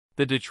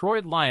The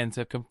Detroit Lions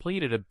have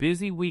completed a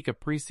busy week of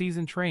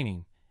preseason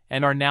training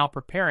and are now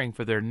preparing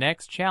for their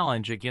next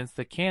challenge against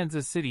the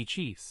Kansas City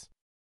Chiefs.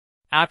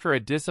 After a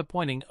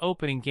disappointing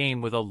opening game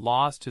with a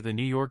loss to the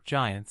New York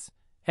Giants,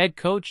 head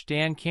coach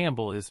Dan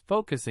Campbell is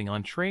focusing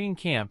on training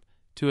camp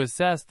to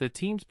assess the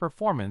team's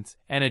performance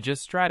and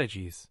adjust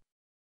strategies.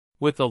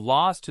 With the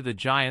loss to the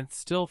Giants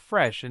still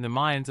fresh in the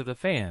minds of the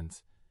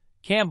fans,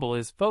 Campbell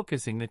is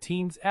focusing the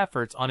team's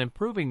efforts on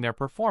improving their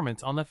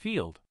performance on the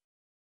field.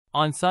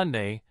 On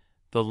Sunday,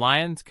 the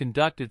Lions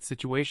conducted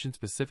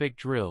situation-specific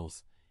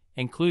drills,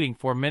 including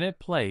 4-minute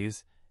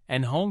plays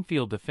and home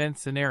field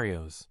defense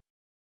scenarios.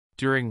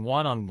 During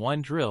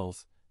one-on-one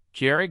drills,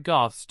 Jared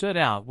Goff stood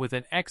out with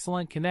an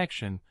excellent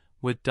connection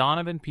with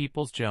Donovan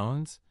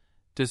Peoples-Jones,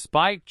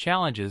 despite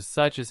challenges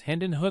such as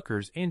Hendon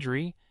Hooker's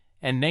injury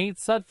and Nate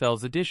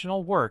Sudfeld's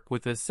additional work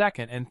with the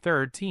second and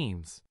third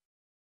teams.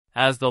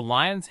 As the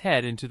Lions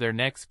head into their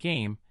next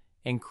game,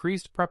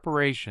 increased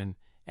preparation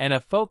and a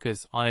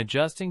focus on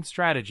adjusting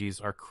strategies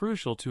are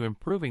crucial to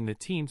improving the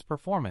team's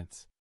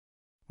performance.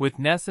 With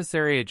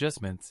necessary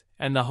adjustments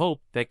and the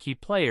hope that key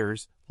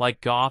players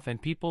like Goff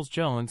and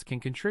Peoples-Jones can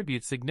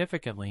contribute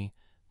significantly,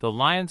 the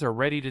Lions are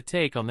ready to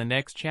take on the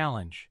next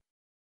challenge.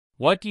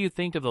 What do you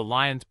think of the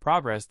Lions'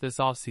 progress this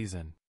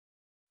offseason?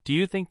 Do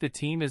you think the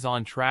team is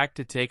on track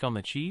to take on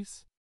the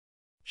Chiefs?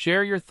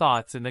 Share your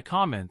thoughts in the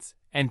comments,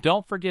 and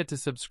don't forget to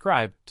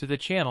subscribe to the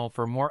channel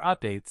for more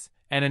updates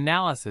and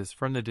analysis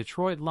from the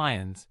Detroit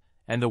Lions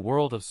and the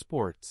world of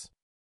sports.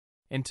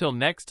 Until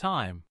next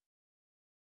time.